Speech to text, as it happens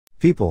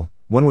People,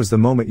 when was the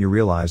moment you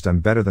realized I'm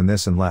better than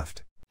this and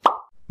left?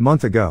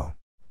 Month ago.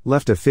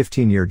 Left a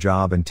 15-year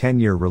job and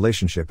 10-year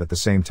relationship at the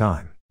same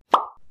time.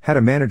 Had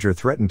a manager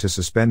threaten to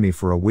suspend me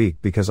for a week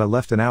because I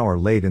left an hour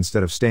late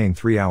instead of staying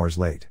 3 hours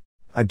late.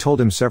 I'd told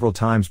him several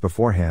times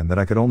beforehand that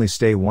I could only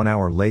stay 1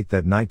 hour late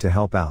that night to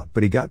help out,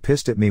 but he got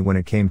pissed at me when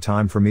it came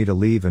time for me to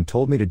leave and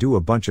told me to do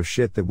a bunch of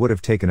shit that would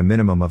have taken a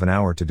minimum of an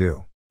hour to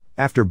do.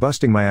 After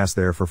busting my ass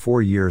there for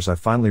 4 years, I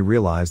finally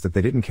realized that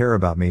they didn't care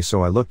about me,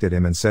 so I looked at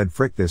him and said,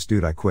 "Frick this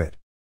dude, I quit."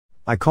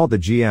 I called the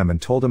GM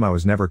and told him I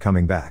was never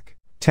coming back.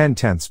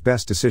 10/10ths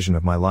best decision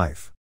of my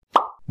life.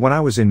 When I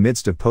was in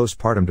midst of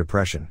postpartum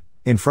depression,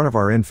 in front of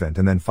our infant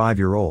and then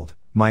 5-year-old,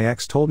 my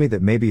ex told me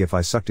that maybe if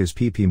I sucked his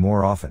pee-pee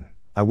more often,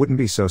 I wouldn't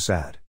be so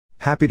sad.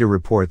 Happy to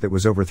report that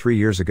was over 3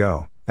 years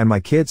ago, and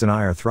my kids and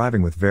I are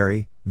thriving with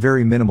very,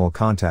 very minimal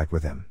contact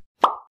with him.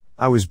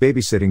 I was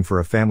babysitting for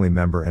a family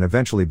member and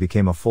eventually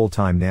became a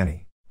full-time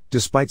nanny.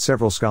 Despite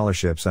several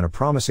scholarships and a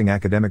promising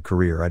academic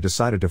career, I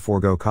decided to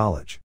forego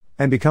college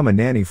and become a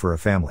nanny for a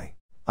family.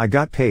 I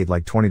got paid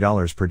like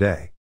 $20 per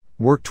day.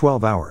 Worked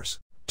 12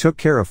 hours. Took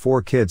care of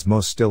 4 kids,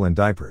 most still in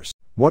diapers.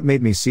 What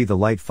made me see the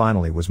light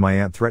finally was my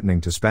aunt threatening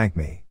to spank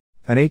me,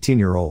 an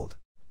 18-year-old,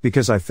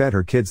 because I fed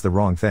her kids the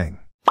wrong thing.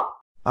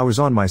 I was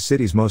on my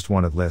city's most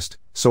wanted list,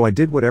 so I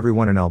did what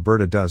everyone in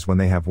Alberta does when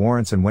they have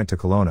warrants and went to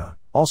Kelowna.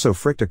 Also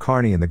fricked a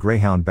carny in the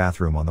Greyhound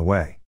bathroom on the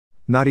way.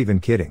 Not even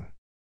kidding.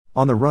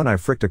 On the run I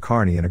fricked a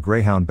carny in a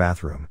Greyhound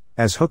bathroom.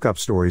 As hookup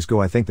stories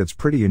go, I think that's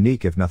pretty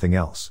unique if nothing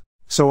else.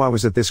 So I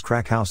was at this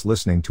crack house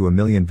listening to a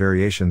million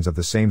variations of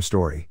the same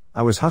story.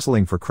 I was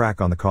hustling for crack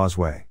on the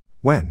causeway.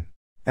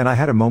 And I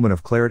had a moment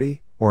of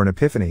clarity, or an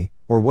epiphany,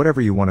 or whatever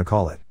you want to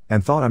call it,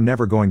 and thought I'm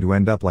never going to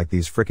end up like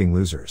these fricking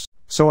losers.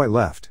 So I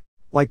left.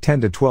 Like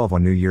 10 to 12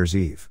 on New Year's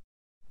Eve.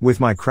 With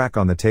my crack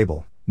on the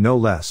table, no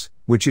less,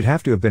 which you'd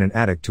have to have been an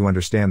addict to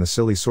understand the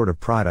silly sort of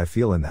pride I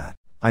feel in that.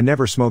 I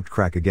never smoked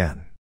crack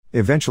again.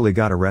 Eventually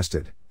got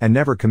arrested, and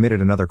never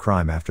committed another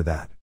crime after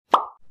that.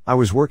 I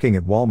was working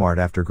at Walmart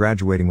after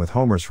graduating with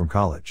honors from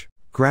college.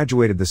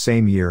 Graduated the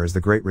same year as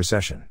the Great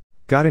Recession.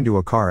 Got into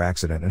a car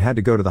accident and had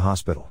to go to the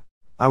hospital.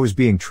 I was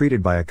being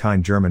treated by a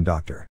kind German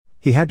doctor.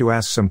 He had to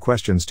ask some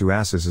questions to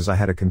asses as I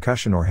had a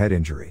concussion or head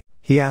injury.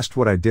 He asked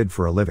what I did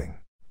for a living.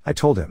 I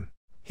told him.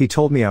 He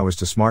told me I was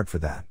too smart for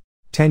that.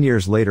 10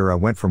 years later I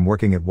went from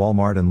working at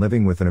Walmart and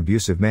living with an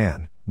abusive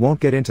man,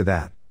 won't get into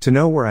that, to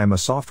know where I am a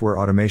software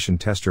automation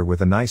tester with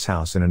a nice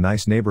house in a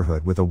nice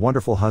neighborhood with a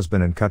wonderful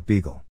husband and cut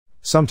beagle.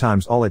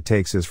 Sometimes all it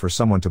takes is for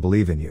someone to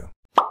believe in you.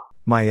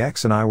 My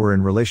ex and I were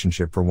in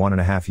relationship for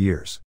 1.5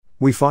 years.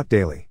 We fought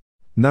daily.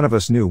 None of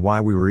us knew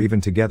why we were even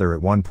together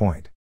at one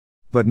point.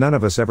 But none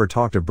of us ever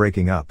talked of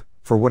breaking up,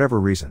 for whatever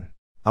reason.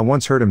 I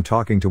once heard him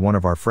talking to one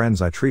of our friends,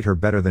 "I treat her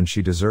better than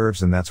she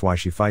deserves and that's why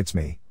she fights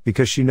me,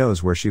 because she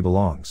knows where she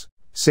belongs."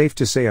 Safe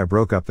to say I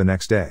broke up the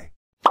next day.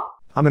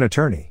 I'm an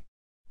attorney.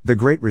 The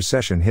Great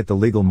Recession hit the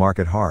legal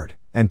market hard,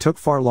 and took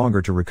far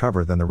longer to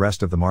recover than the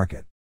rest of the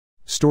market.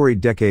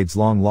 Storied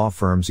decades-long law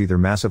firms either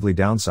massively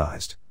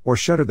downsized, or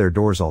shuttered their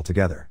doors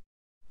altogether.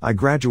 I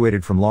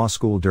graduated from law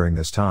school during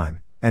this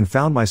time, and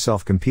found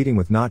myself competing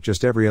with not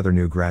just every other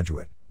new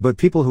graduate, but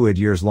people who had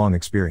years-long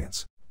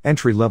experience.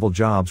 Entry-level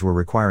jobs were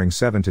requiring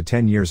 7 to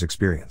 10 years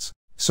experience.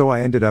 So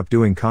I ended up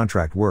doing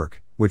contract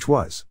work, which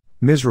was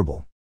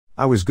miserable.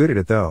 I was good at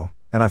it though,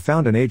 and I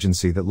found an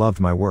agency that loved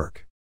my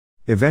work.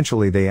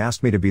 Eventually they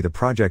asked me to be the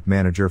project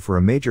manager for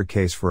a major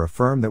case for a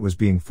firm that was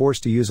being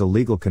forced to use a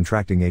legal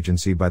contracting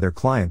agency by their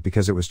client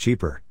because it was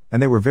cheaper,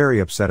 and they were very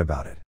upset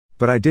about it.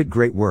 But I did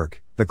great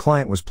work, the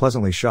client was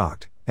pleasantly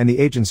shocked, and the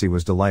agency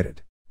was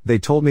delighted. They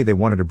told me they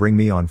wanted to bring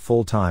me on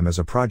full-time as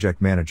a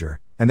project manager,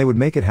 and they would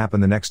make it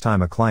happen the next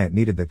time a client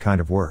needed that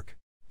kind of work.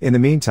 In the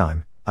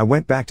meantime, I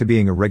went back to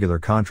being a regular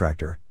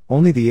contractor,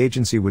 only the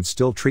agency would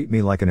still treat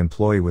me like an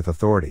employee with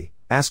authority,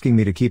 asking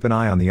me to keep an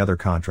eye on the other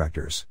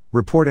contractors,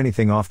 report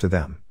anything off to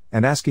them,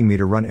 and asking me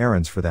to run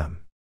errands for them.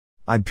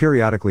 I'd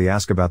periodically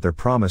ask about their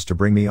promise to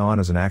bring me on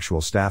as an actual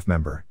staff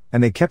member,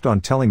 and they kept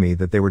on telling me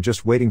that they were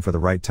just waiting for the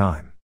right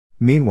time.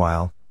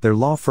 Meanwhile, their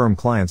law firm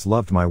clients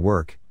loved my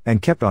work,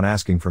 and kept on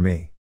asking for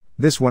me.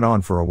 This went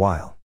on for a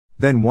while.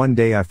 Then one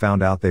day I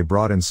found out they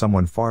brought in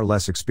someone far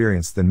less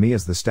experienced than me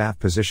as the staff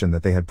position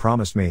that they had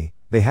promised me.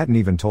 They hadn't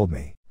even told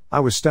me.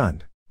 I was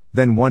stunned.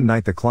 Then one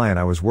night the client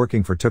I was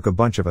working for took a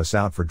bunch of us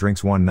out for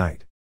drinks one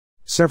night.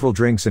 Several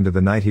drinks into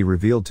the night he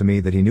revealed to me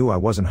that he knew I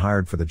wasn't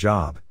hired for the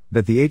job,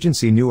 that the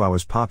agency knew I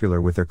was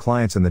popular with their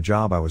clients in the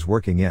job I was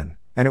working in,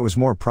 and it was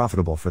more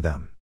profitable for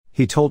them.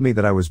 He told me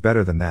that I was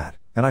better than that,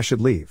 and I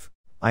should leave.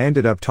 I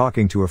ended up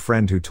talking to a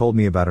friend who told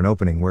me about an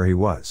opening where he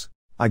was.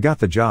 I got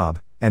the job,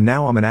 and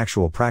now I'm an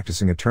actual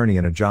practicing attorney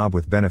in a job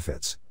with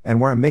benefits, and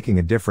where I'm making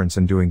a difference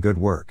and doing good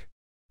work.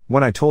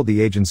 When I told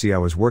the agency I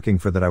was working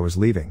for that I was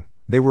leaving,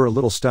 they were a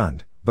little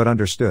stunned, but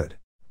understood.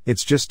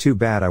 It's just too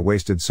bad I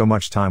wasted so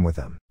much time with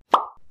them.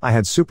 I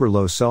had super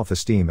low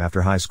self-esteem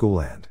after high school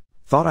and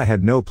thought I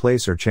had no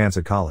place or chance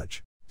at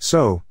college.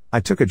 So, I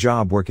took a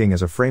job working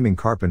as a framing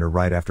carpenter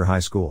right after high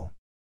school.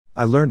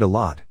 I learned a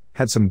lot,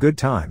 had some good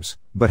times,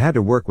 but had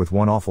to work with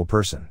one awful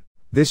person.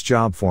 This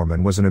job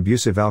foreman was an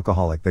abusive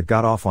alcoholic that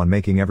got off on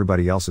making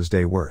everybody else's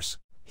day worse.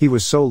 He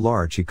was so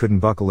large he couldn't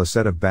buckle a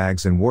set of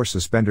bags and wore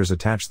suspenders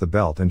attached the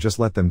belt and just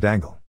let them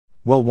dangle.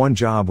 Well, one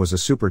job was a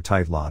super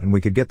tight lot and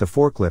we could get the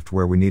forklift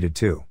where we needed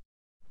to.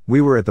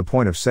 We were at the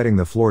point of setting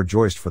the floor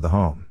joist for the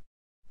home.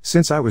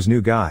 Since I was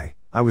new guy,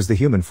 I was the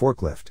human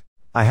forklift.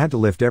 I had to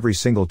lift every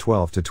single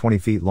 12 to 20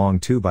 feet long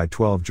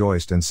 2x12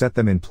 joist and set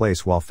them in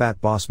place while Fat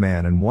Boss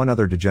Man and one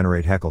other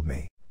degenerate heckled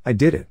me. I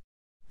did it.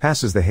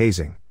 Passes the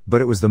hazing,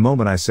 but it was the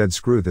moment I said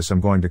screw this, I'm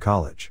going to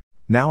college.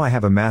 Now I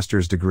have a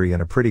master's degree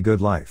and a pretty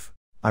good life.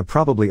 I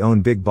probably owe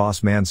Big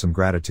Boss Man some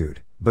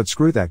gratitude, but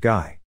screw that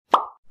guy.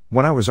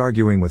 When I was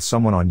arguing with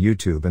someone on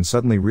YouTube and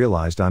suddenly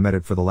realized I'm at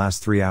it for the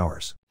last 3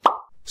 hours.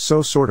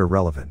 So sorta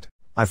relevant.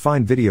 I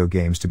find video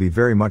games to be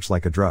very much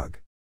like a drug.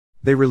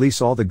 They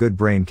release all the good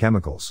brain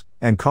chemicals,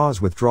 and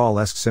cause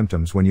withdrawal-esque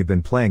symptoms when you've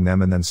been playing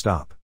them and then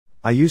stop.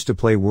 I used to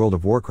play World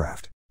of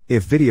Warcraft.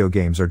 If video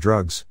games are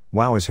drugs,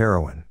 WoW is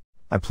heroin.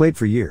 I played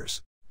for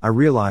years. I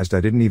realized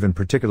I didn't even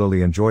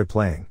particularly enjoy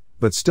playing,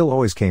 but still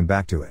always came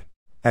back to it.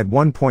 At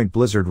one point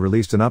Blizzard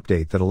released an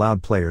update that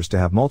allowed players to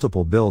have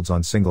multiple builds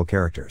on single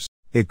characters.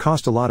 It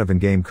cost a lot of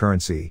in-game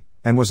currency,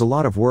 and was a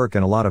lot of work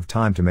and a lot of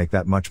time to make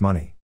that much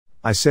money.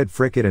 I said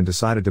frick it and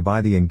decided to buy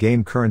the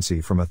in-game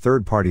currency from a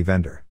third-party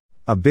vendor.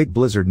 A big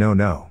Blizzard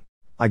no-no.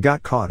 I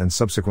got caught and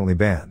subsequently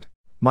banned.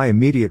 My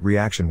immediate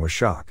reaction was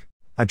shock.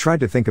 I tried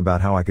to think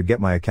about how I could get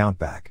my account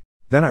back.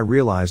 Then I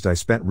realized I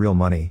spent real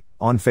money,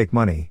 on fake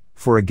money,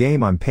 for a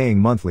game I'm paying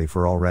monthly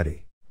for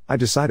already. I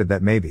decided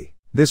that maybe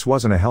this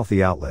wasn't a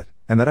healthy outlet,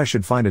 and that I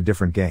should find a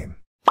different game.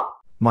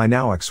 My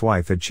now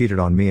ex-wife had cheated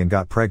on me and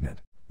got pregnant.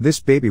 This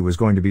baby was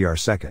going to be our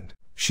second.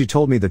 She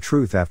told me the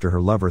truth after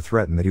her lover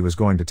threatened that he was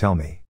going to tell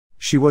me.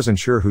 She wasn't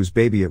sure whose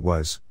baby it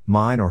was,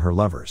 mine or her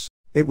lover's.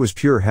 It was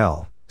pure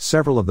hell,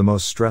 several of the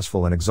most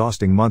stressful and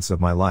exhausting months of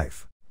my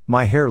life.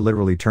 My hair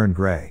literally turned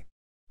gray.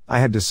 I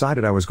had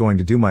decided I was going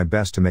to do my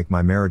best to make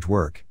my marriage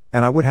work,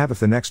 and I would have if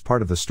the next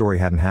part of the story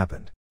hadn't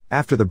happened.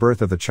 After the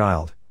birth of the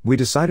child, we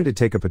decided to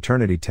take a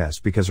paternity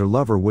test because her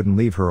lover wouldn't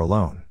leave her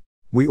alone.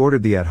 We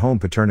ordered the at-home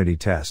paternity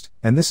test,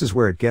 and this is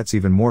where it gets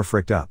even more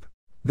fricked up.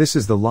 This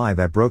is the lie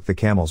that broke the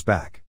camel's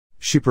back.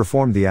 She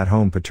performed the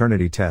at-home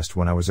paternity test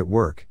when I was at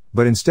work,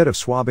 but instead of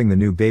swabbing the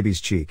new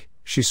baby's cheek,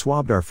 she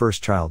swabbed our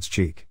first child's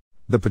cheek.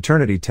 The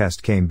paternity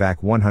test came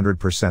back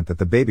 100% that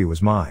the baby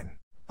was mine.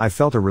 I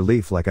felt a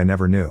relief like I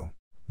never knew.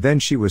 Then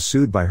she was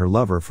sued by her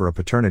lover for a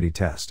paternity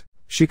test.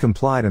 She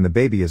complied and the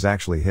baby is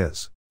actually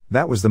his.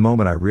 That was the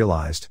moment I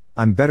realized,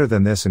 I'm better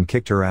than this, and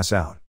kicked her ass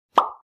out.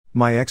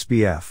 My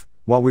ex-BF,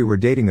 while we were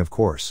dating of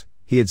course,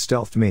 he had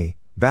stealthed me,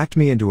 backed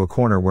me into a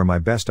corner where my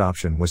best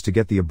option was to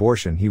get the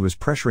abortion he was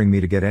pressuring me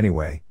to get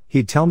anyway.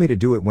 He'd tell me to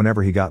do it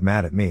whenever he got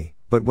mad at me,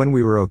 but when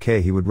we were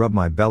okay he would rub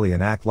my belly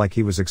and act like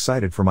he was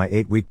excited for my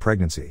 8-week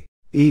pregnancy.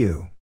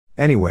 Ew.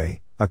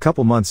 Anyway, a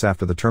couple months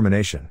after the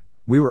termination,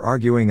 we were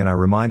arguing and I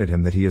reminded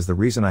him that he is the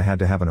reason I had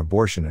to have an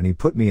abortion and he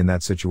put me in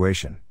that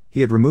situation.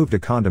 He had removed a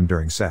condom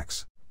during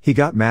sex. He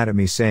got mad at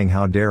me saying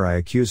how dare I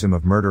accuse him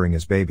of murdering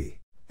his baby.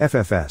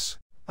 FFS.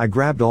 I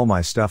grabbed all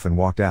my stuff and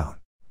walked out.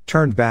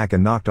 Turned back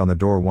and knocked on the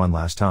door one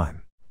last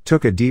time.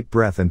 Took a deep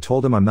breath and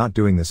told him I'm not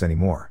doing this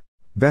anymore.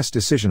 Best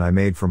decision I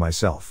made for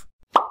myself.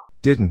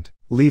 Didn't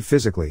leave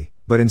physically,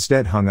 but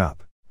instead hung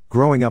up.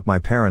 Growing up my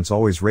parents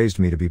always raised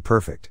me to be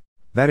perfect.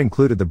 That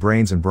included the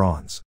brains and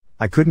brawns.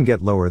 I couldn't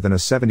get lower than a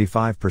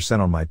 75%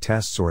 on my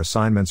tests or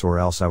assignments or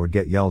else I would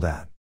get yelled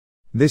at.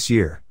 This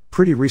year,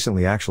 pretty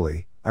recently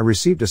actually, I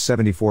received a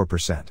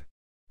 74%.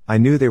 I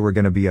knew they were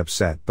going to be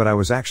upset, but I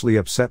was actually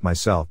upset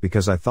myself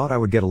because I thought I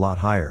would get a lot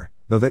higher,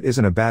 though that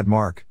isn't a bad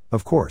mark,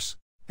 of course.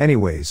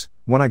 Anyways,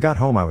 when I got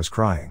home I was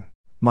crying.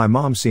 My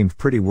mom seemed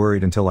pretty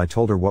worried until I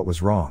told her what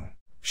was wrong.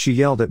 She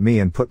yelled at me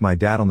and put my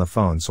dad on the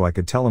phone so I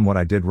could tell him what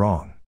I did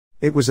wrong.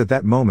 It was at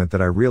that moment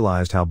that I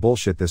realized how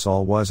bullshit this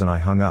all was and I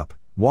hung up,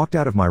 walked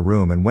out of my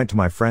room and went to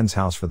my friend's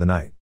house for the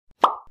night.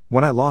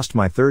 When I lost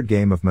my third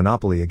game of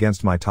Monopoly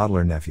against my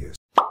toddler nephews.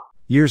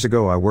 Years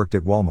ago I worked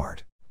at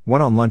Walmart.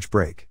 Went on lunch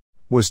break.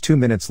 Was 2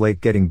 minutes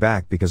late getting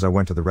back because I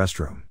went to the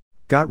restroom.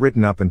 Got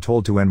written up and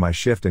told to end my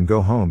shift and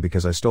go home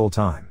because I stole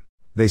time.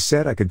 They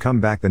said I could come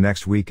back the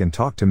next week and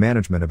talk to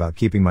management about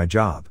keeping my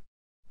job.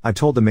 I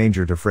told the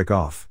manger to frick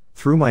off,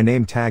 threw my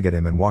name tag at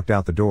him and walked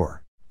out the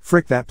door.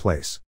 Frick that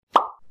place.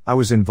 I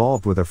was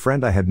involved with a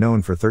friend I had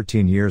known for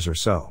 13 years or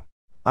so.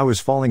 I was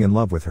falling in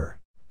love with her.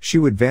 She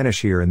would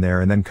vanish here and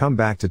there and then come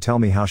back to tell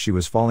me how she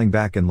was falling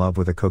back in love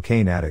with a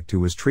cocaine addict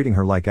who was treating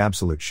her like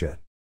absolute shit.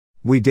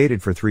 We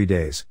dated for 3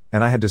 days,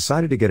 and I had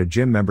decided to get a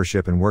gym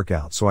membership and work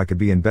out so I could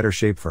be in better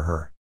shape for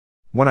her.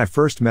 When I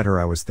first met her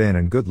I was thin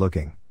and good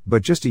looking,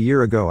 but just a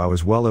year ago I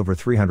was well over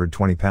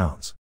 320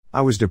 pounds.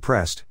 I was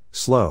depressed,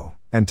 slow,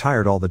 and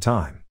tired all the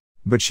time.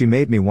 But she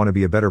made me want to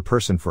be a better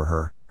person for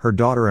her, her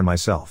daughter and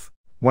myself.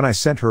 When I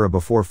sent her a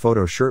before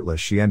photo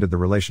shirtless she ended the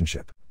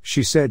relationship.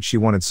 She said she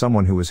wanted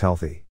someone who was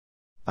healthy.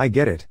 I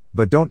get it,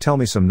 but don't tell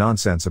me some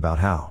nonsense about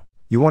how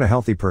you want a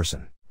healthy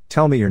person.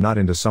 Tell me you're not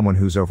into someone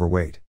who's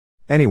overweight.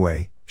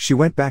 Anyway, she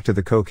went back to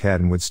the cokehead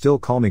and would still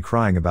call me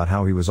crying about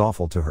how he was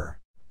awful to her.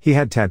 He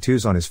had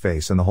tattoos on his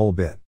face and the whole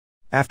bit.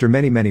 After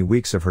many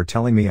weeks of her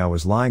telling me I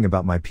was lying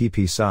about my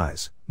PP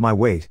size, my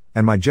weight,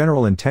 and my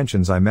general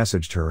intentions, I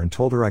messaged her and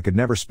told her I could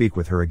never speak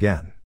with her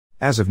again.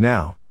 As of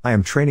now, I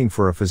am training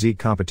for a physique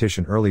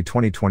competition early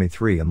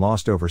 2023 and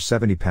lost over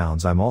 70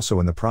 pounds. I'm also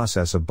in the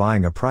process of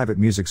buying a private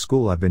music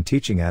school I've been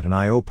teaching at, and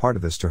I owe part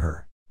of this to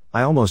her.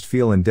 I almost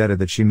feel indebted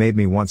that she made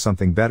me want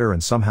something better,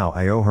 and somehow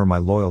I owe her my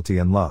loyalty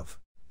and love.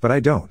 But I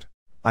don't.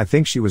 I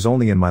think she was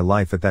only in my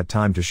life at that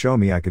time to show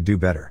me I could do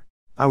better.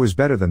 I was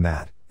better than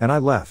that, and I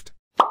left.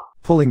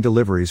 Pulling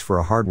deliveries for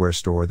a hardware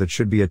store that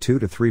should be a 2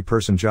 to 3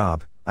 person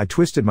job, I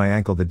twisted my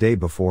ankle the day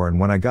before, and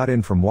when I got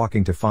in from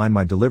walking to find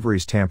my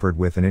deliveries tampered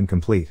with and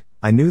incomplete,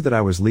 I knew that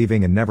I was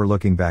leaving and never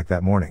looking back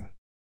that morning.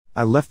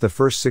 I left the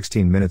first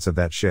 16 minutes of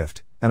that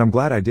shift, and I'm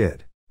glad I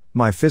did.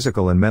 My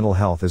physical and mental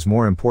health is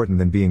more important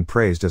than being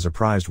praised as a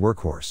prized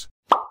workhorse.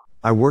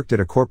 I worked at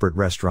a corporate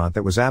restaurant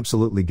that was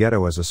absolutely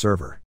ghetto as a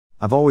server.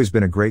 I've always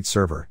been a great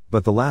server,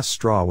 but the last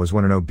straw was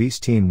when an obese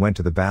teen went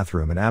to the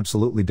bathroom and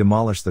absolutely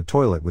demolished the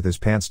toilet with his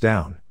pants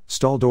down,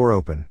 stall door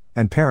open,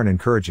 and parent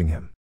encouraging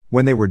him.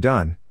 When they were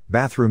done,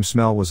 bathroom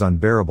smell was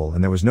unbearable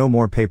and there was no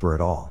more paper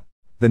at all.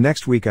 The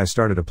next week I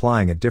started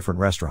applying at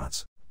different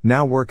restaurants.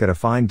 Now work at a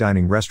fine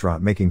dining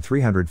restaurant making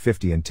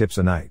 $350 in tips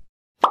a night.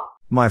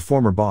 My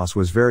former boss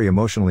was very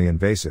emotionally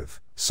invasive.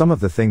 Some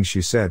of the things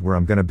she said were,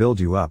 "I'm gonna build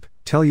you up,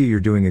 tell you you're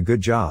doing a good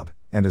job,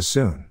 and as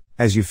soon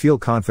as you feel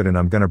confident,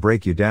 I'm gonna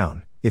break you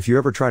down. If you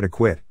ever try to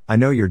quit, I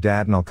know your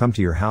dad and I'll come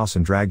to your house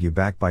and drag you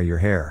back by your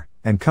hair,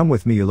 and come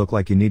with me, you look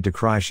like you need to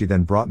cry." She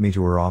then brought me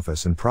to her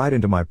office and pried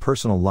into my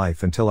personal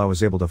life until I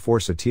was able to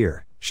force a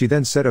tear. She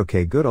then said,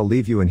 "Okay, good, I'll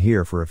leave you in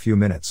here for a few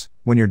minutes.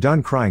 When you're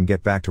done crying,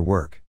 get back to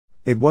work."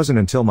 It wasn't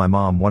until my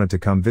mom wanted to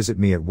come visit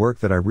me at work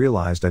that I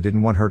realized I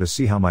didn't want her to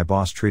see how my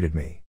boss treated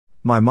me.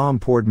 My mom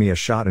poured me a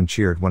shot and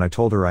cheered when I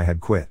told her I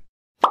had quit.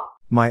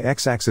 My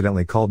ex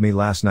accidentally called me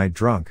last night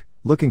drunk,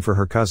 looking for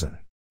her cousin.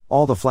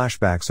 All the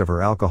flashbacks of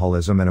her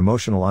alcoholism and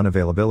emotional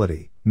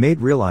unavailability made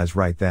realize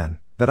right then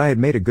that I had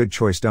made a good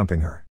choice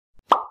dumping her.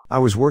 I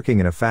was working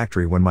in a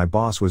factory when my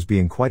boss was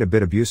being quite a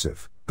bit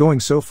abusive,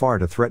 going so far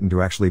to threaten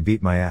to actually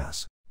beat my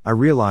ass. I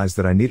realized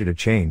that I needed a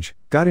change,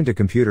 got into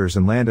computers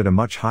and landed a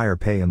much higher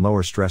pay and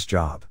lower stress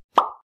job.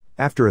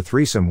 After a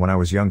threesome when I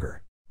was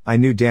younger. I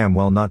knew damn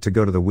well not to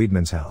go to the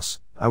Weedman's house.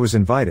 I was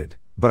invited,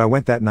 but I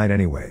went that night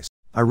anyways.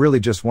 I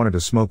really just wanted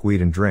to smoke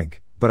weed and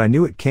drink, but I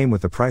knew it came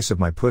with the price of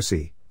my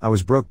pussy. I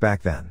was broke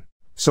back then.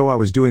 So I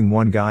was doing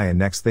one guy and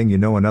next thing you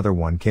know another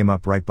one came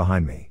up right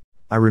behind me.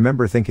 I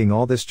remember thinking,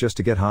 all this just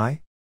to get high?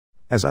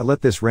 As I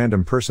let this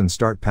random person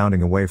start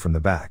pounding away from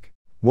the back.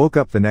 Woke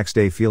up the next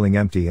day feeling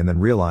empty and then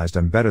realized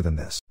I'm better than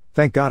this.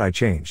 Thank God I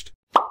changed.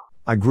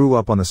 I grew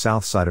up on the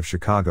south side of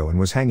Chicago and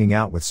was hanging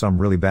out with some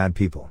really bad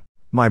people.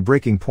 My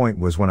breaking point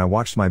was when I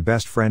watched my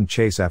best friend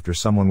chase after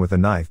someone with a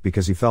knife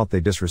because he felt they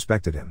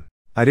disrespected him.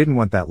 I didn't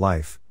want that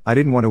life. I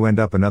didn't want to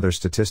end up another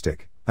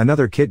statistic,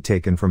 another kid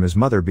taken from his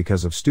mother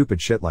because of stupid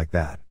shit like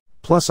that.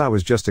 Plus I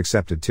was just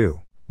accepted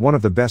to one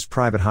of the best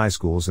private high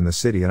schools in the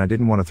city and I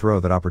didn't want to throw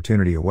that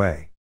opportunity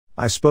away.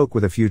 I spoke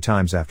with a few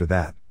times after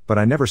that, but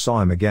I never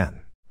saw him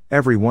again.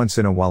 Every once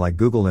in a while I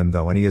Google him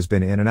though, and he has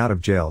been in and out of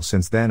jail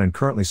since then and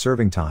currently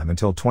serving time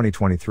until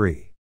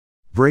 2023.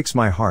 Breaks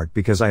my heart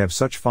because I have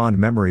such fond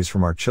memories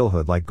from our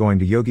childhood, like going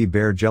to Yogi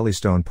Bear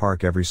Jellystone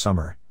Park every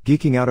summer,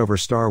 geeking out over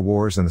Star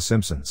Wars and The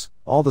Simpsons,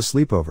 all the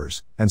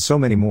sleepovers, and so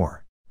many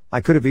more.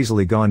 I could have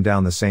easily gone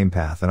down the same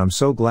path and I'm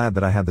so glad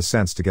that I had the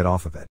sense to get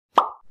off of it.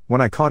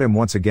 When I caught him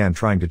once again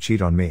trying to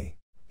cheat on me,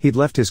 he'd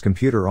left his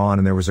computer on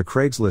and there was a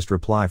Craigslist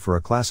reply for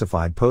a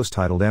classified post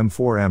titled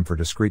M4M for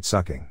discreet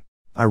sucking.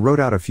 I wrote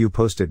out a few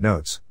post-it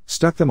notes,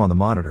 stuck them on the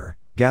monitor,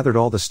 gathered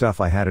all the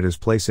stuff I had at his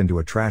place into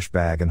a trash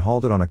bag and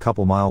hauled it on a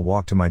couple-mile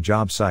walk to my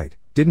job site.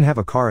 Didn't have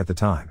a car at the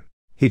time.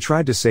 He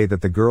tried to say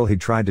that the girl he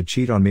tried to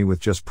cheat on me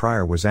with just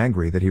prior was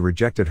angry that he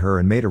rejected her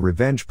and made a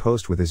revenge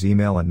post with his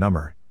email and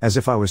number, as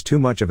if I was too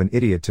much of an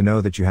idiot to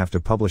know that you have to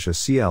publish a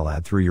CL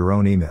ad through your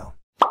own email.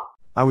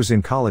 I was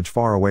in college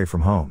far away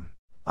from home.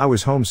 I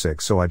was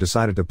homesick, so I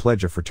decided to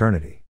pledge a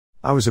fraternity.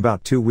 I was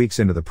about 2 weeks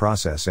into the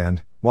process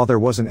and, while there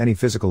wasn't any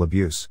physical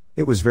abuse,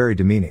 it was very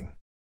demeaning.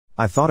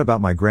 I thought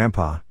about my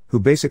grandpa, who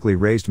basically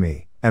raised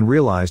me, and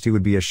realized he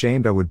would be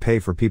ashamed I would pay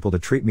for people to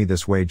treat me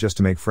this way just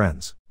to make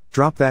friends.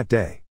 Drop that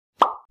day.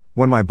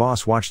 When my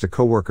boss watched a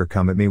coworker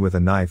come at me with a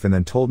knife and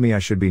then told me I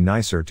should be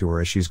nicer to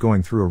her as she's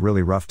going through a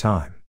really rough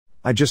time.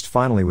 I just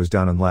finally was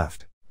done and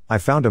left. I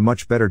found a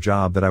much better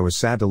job that I was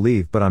sad to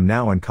leave, but I'm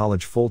now in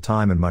college full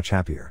time and much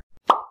happier.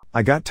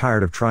 I got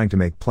tired of trying to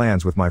make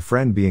plans with my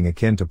friend being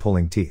akin to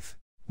pulling teeth.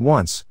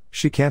 Once,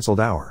 she canceled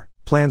our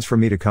plans for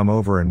me to come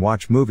over and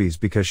watch movies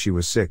because she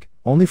was sick,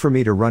 only for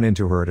me to run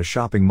into her at a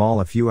shopping mall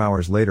a few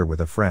hours later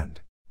with a friend.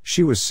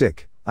 She was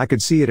sick, I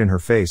could see it in her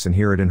face and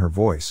hear it in her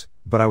voice,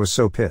 but I was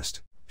so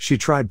pissed. She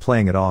tried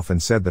playing it off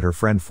and said that her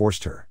friend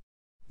forced her.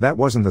 That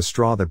wasn't the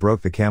straw that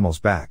broke the camel's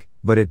back,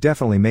 but it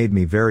definitely made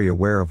me very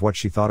aware of what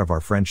she thought of our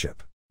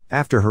friendship.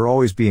 After her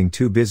always being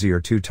too busy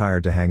or too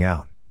tired to hang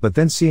out, but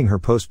then seeing her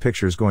post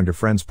pictures going to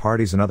friends'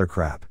 parties and other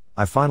crap,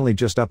 I finally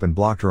just up and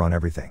blocked her on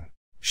everything.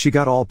 She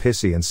got all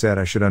pissy and said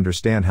I should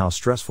understand how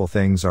stressful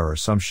things are or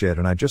some shit,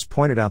 and I just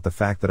pointed out the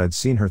fact that I'd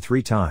seen her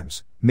 3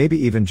 times, maybe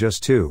even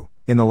just 2,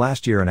 in the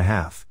last year and a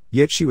half,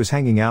 yet she was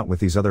hanging out with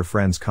these other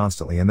friends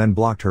constantly, and then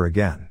blocked her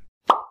again.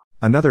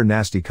 Another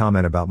nasty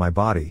comment about my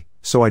body,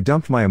 so I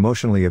dumped my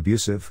emotionally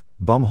abusive,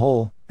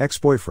 bumhole,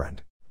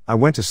 ex-boyfriend. I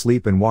went to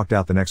sleep and walked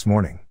out the next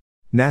morning.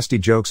 Nasty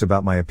jokes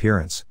about my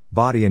appearance,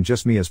 body and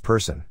just me as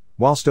person,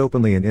 whilst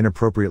openly and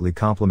inappropriately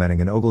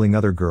complimenting and ogling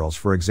other girls,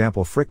 for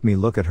example, frick me,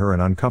 look at her,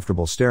 and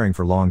uncomfortable staring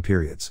for long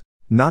periods.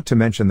 Not to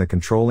mention the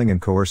controlling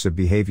and coercive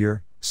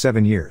behavior,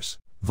 7 years.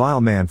 Vile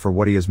man for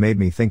what he has made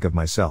me think of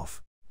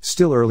myself.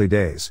 Still early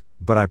days,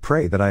 but I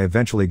pray that I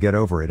eventually get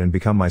over it and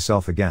become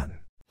myself again.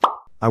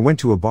 I went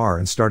to a bar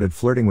and started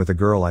flirting with a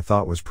girl I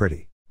thought was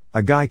pretty.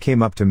 A guy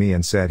came up to me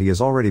and said he has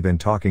already been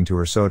talking to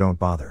her, so don't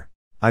bother.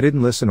 I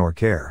didn't listen or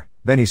care.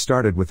 Then he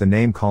started with the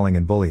name calling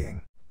and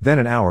bullying. Then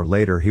an hour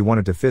later he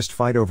wanted to fist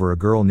fight over a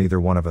girl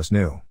neither one of us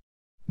knew.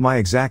 My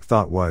exact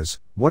thought was,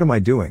 what am I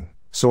doing?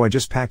 So I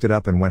just packed it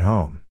up and went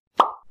home.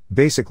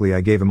 Basically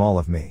I gave him all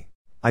of me.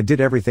 I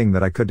did everything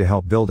that I could to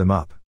help build him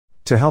up.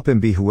 To help him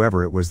be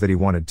whoever it was that he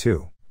wanted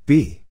to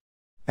be.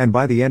 And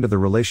by the end of the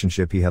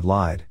relationship he had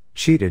lied,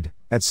 cheated,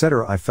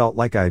 etc. I felt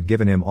like I had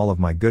given him all of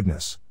my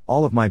goodness,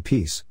 all of my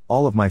peace,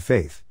 all of my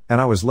faith, and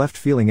I was left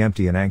feeling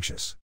empty and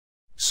anxious.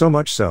 So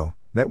much so,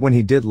 that when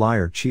he did lie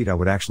or cheat I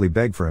would actually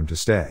beg for him to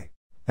stay.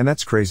 And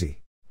that's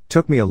crazy.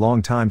 Took me a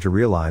long time to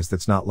realize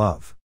that's not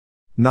love.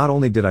 Not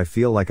only did I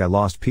feel like I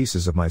lost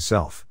pieces of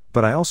myself,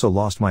 but I also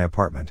lost my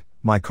apartment,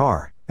 my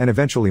car, and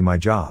eventually my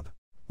job.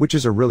 Which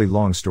is a really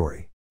long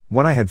story.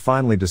 When I had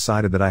finally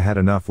decided that I had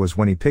enough was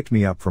when he picked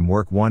me up from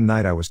work one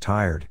night. I was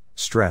tired,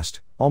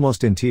 stressed,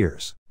 almost in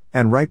tears.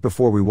 And right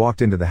before we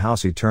walked into the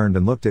house he turned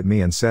and looked at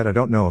me and said, I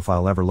don't know if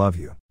I'll ever love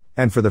you.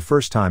 And for the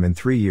first time in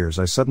 3 years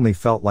I suddenly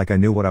felt like I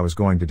knew what I was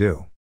going to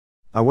do.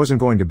 I wasn't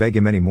going to beg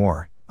him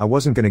anymore, I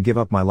wasn't going to give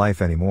up my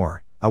life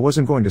anymore, I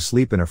wasn't going to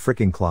sleep in a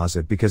fricking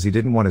closet because he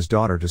didn't want his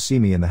daughter to see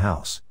me in the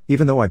house,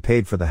 even though I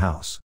paid for the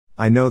house.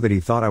 I know that he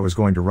thought I was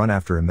going to run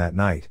after him that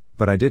night,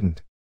 but I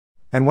didn't.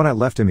 And when I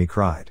left him he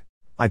cried.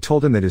 I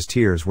told him that his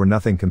tears were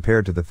nothing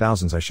compared to the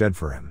thousands I shed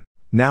for him.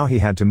 Now he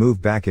had to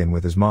move back in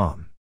with his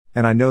mom.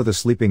 And I know the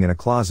sleeping in a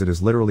closet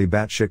is literally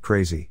batshit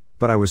crazy,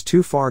 but I was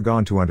too far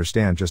gone to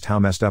understand just how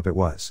messed up it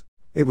was.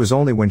 It was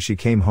only when she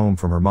came home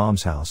from her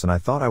mom's house and I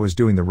thought I was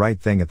doing the right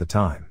thing at the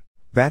time.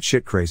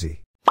 Batshit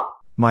crazy.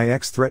 My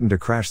ex threatened to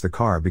crash the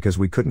car because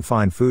we couldn't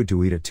find food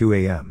to eat at 2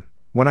 a.m.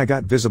 When I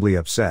got visibly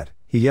upset,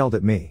 he yelled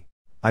at me.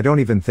 I don't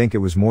even think it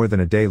was more than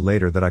a day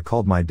later that I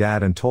called my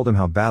dad and told him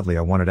how badly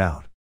I wanted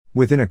out.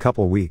 Within a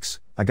couple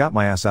weeks, I got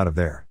my ass out of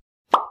there.